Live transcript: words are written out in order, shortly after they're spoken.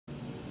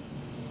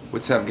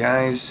What's up,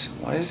 guys?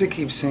 Why does it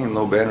keep saying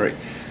low battery?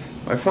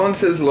 My phone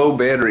says low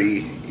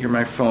battery. You're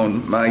my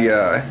phone.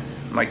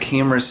 My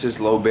camera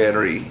says low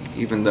battery,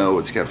 even though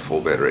it's got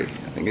full battery.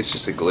 I think it's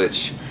just a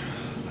glitch.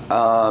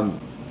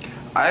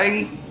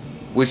 I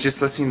was just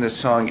listening to the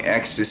song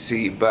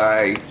 "Ecstasy"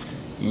 by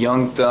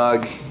Young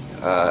Thug.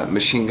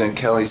 Machine Gun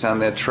Kelly's on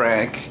that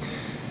track.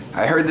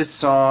 I heard this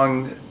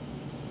song,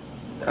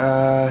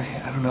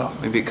 I don't know,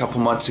 maybe a couple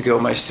months ago.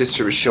 My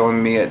sister was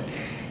showing me it,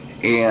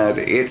 and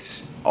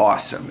it's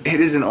awesome. It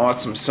is an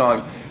awesome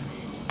song.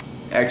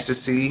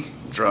 Ecstasy,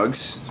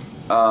 drugs.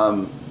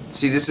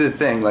 See, this is the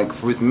thing.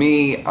 Like, with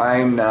me,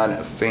 I'm not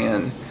a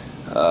fan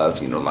of,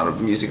 a lot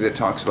of music that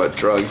talks about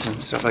drugs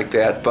and stuff like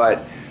that.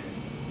 But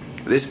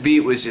this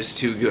beat was just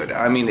too good.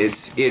 I mean,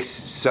 it's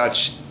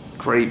such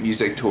great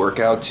music to work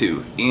out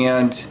to.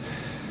 And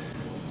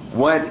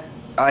what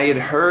I had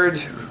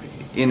heard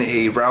in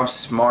a Ralph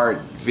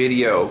Smart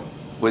video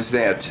was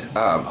that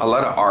a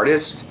lot of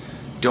artists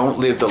don't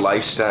live the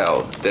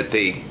lifestyle that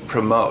they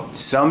promote.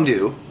 Some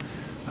do,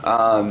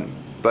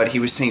 but he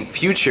was saying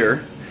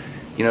Future,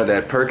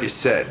 that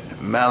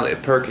Percocet,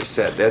 Mallet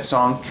Percocet, that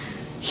song,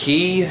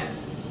 he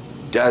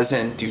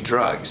doesn't do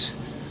drugs.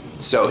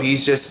 So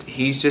he's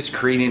just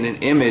creating an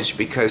image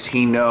because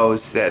he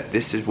knows that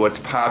this is what's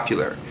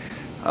popular.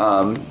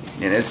 And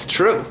it's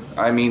true.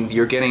 I mean,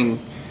 you're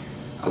getting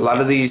a lot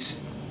of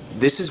these,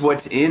 this is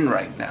what's in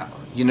right now.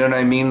 You know what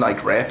I mean?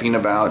 Like rapping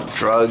about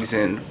drugs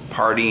and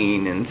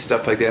partying and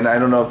stuff like that. And I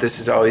don't know if this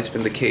has always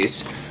been the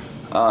case.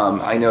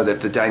 I know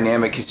that the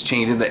dynamic has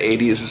changed. In the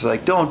 80s, it was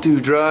like, don't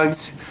do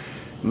drugs.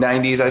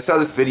 90s, I saw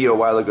this video a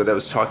while ago that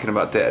was talking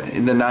about that.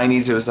 In the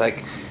 90s, it was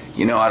like,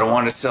 I don't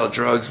want to sell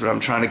drugs, but I'm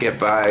trying to get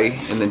by.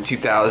 And then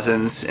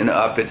 2000s and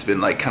up, it's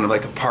been like kind of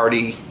like a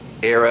party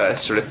era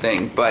sort of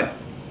thing. But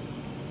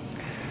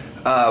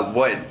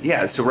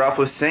so Ralph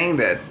was saying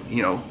that,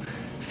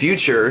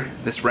 Future,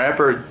 this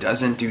rapper,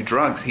 doesn't do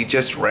drugs. He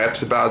just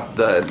raps about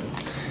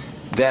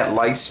that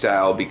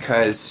lifestyle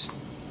because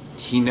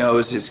he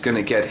knows it's going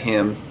to get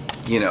him,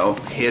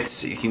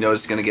 hits. He knows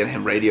it's going to get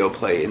him radio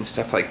play and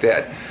stuff like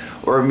that.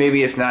 Or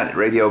maybe if not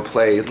radio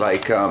play,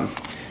 like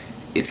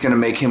it's going to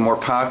make him more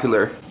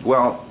popular.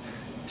 Well,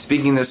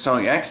 speaking of this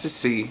song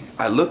Ecstasy,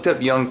 I looked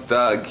up Young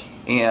Thug,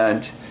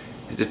 and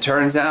as it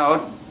turns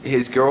out,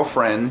 his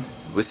girlfriend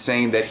was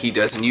saying that he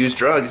doesn't use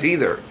drugs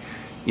either.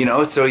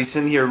 So he's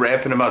sitting here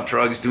rapping about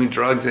drugs, doing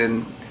drugs,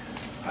 and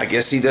I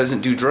guess he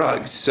doesn't do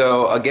drugs.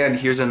 So again,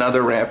 here's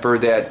another rapper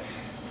that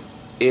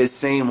is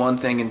saying one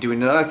thing and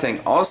doing another thing.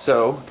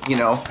 Also,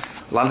 a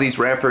lot of these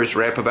rappers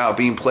rap about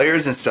being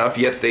players and stuff,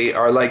 yet they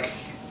are like,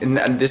 and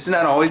this is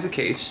not always the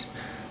case,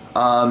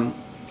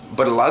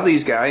 but a lot of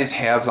these guys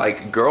have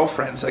like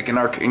girlfriends, like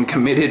in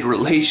committed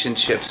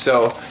relationships.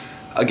 So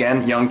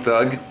again, Young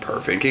Thug,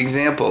 perfect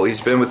example.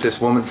 He's been with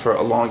this woman for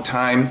a long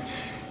time,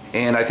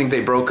 and I think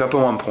they broke up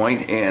at one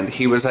point, and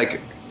he was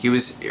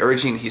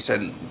urging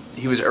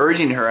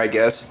her, I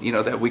guess,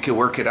 that we could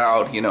work it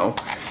out,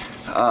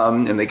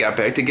 and they got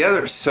back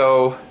together.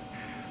 So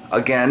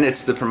again,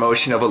 it's the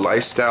promotion of a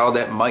lifestyle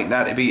that might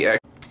not be.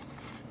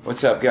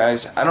 What's up,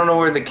 guys? I don't know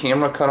when the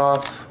camera cut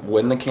off.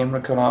 What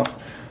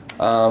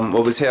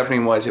was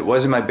happening was, it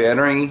wasn't my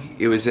battery,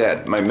 it was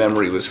that my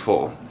memory was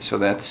full. So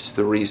that's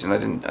the reason. I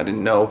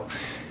didn't know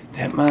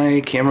that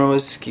my camera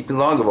was keeping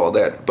log of all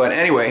that. But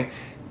anyway,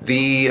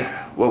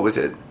 what was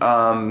it?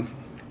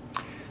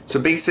 So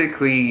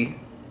basically,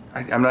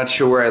 I'm not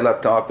sure where I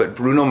left off, but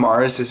Bruno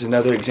Mars is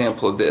another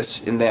example of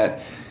this, in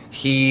that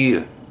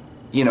he,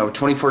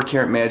 24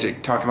 Karat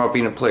Magic, talking about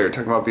being a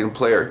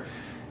player.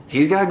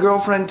 He's got a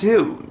girlfriend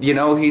too.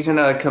 He's in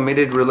a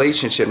committed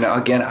relationship. Now,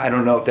 again, I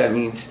don't know if that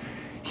means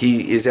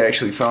he is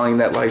actually following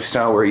that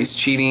lifestyle where he's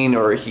cheating,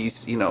 or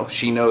he's,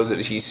 she knows that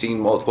he's seen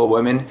multiple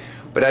women.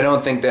 But I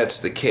don't think that's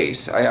the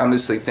case. I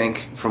honestly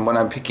think, from what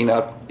I'm picking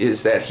up,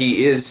 is that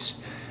he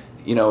is,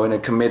 in a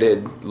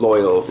committed,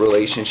 loyal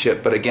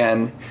relationship. But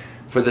again,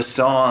 for the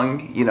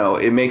song,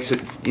 it makes it,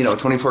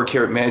 24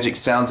 Karat Magic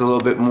sounds a little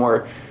bit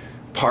more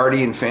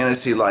party and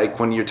fantasy-like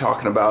when you're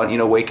talking about,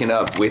 waking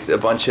up with a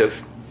bunch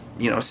of,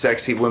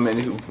 sexy women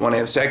who want to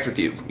have sex with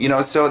you.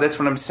 So that's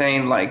what I'm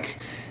saying. Like,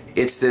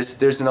 it's this,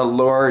 there's an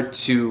allure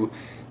to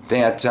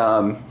that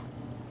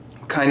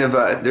kind of,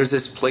 there's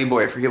this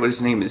playboy, I forget what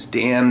his name is,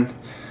 Dan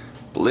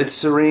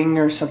Blitzering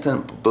or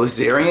something,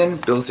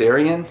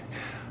 Bilzerian.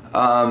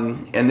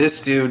 And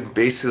this dude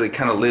basically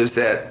kind of lives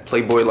that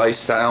playboy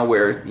lifestyle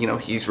where,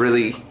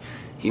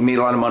 he made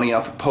a lot of money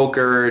off of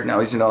poker. Now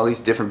he's in all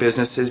these different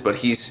businesses, but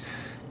he's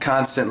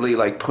constantly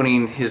like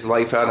putting his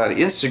life out on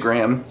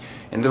Instagram.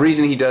 And the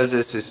reason he does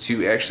this is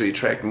to actually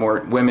attract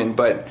more women.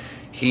 But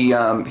he's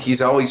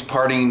always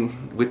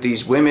partying with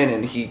these women,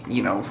 and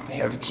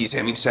he's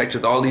having sex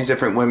with all these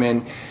different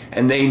women,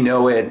 and they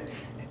know it.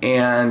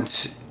 And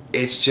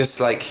it's just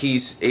like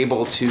he's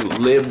able to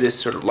live this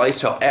sort of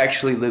lifestyle,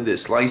 actually live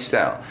this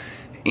lifestyle.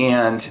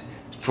 And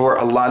for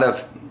a lot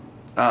of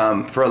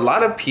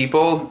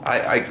people,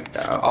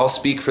 I'll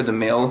speak for the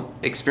male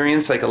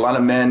experience. Like, a lot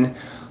of men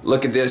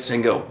look at this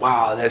and go,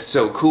 wow, that's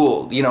so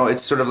cool. You know,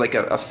 it's sort of like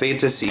a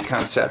fantasy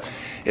concept.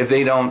 If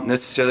they don't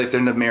necessarily, if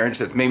they're in a marriage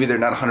that maybe they're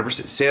not 100%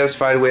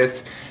 satisfied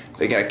with,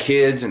 they got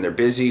kids and they're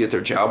busy at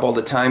their job all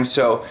the time.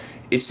 So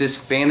it's this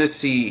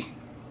fantasy,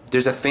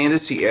 there's a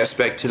fantasy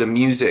aspect to the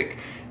music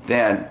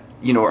that,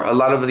 you know, a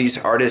lot of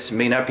these artists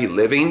may not be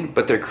living,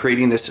 but they're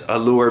creating this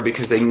allure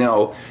because they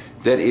know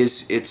that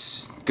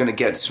it's going to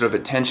get sort of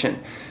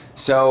attention.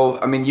 So,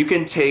 I mean, you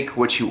can take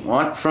what you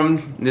want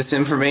from this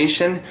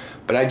information,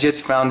 but I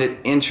just found it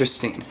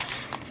interesting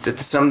that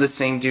some of the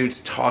same dudes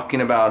talking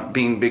about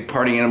being big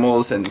party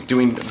animals and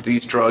doing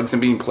these drugs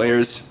and being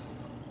players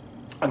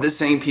are the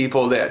same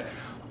people that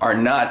are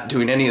not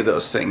doing any of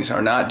those things,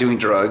 are not doing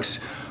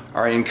drugs,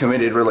 are in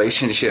committed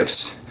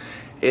relationships.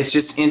 It's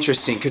just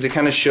interesting because it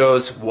kind of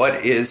shows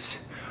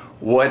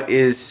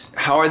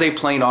how are they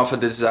playing off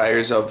of the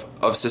desires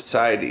of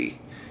society,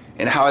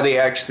 and how are they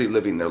actually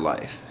living their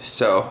life.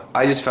 So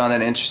I just found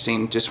that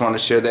interesting. Just want to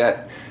share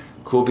that.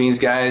 Cool beans,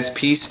 guys.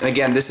 Peace. And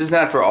again, this is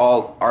not for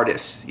all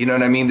artists. You know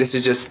what I mean? This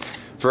is just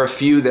for a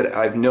few that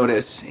I've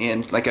noticed.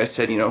 And like I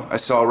said, you know, I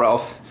saw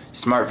Ralph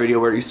Smart video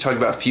where he's talking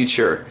about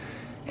Future.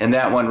 And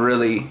that one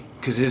really,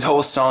 because his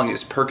whole song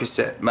is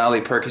Percocet,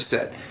 Molly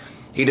Percocet.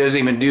 He doesn't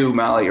even do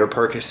Molly or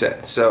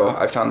Percocet. So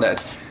I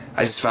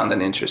just found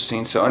that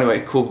interesting. So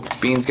anyway, cool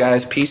beans,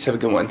 guys. Peace. Have a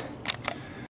good one.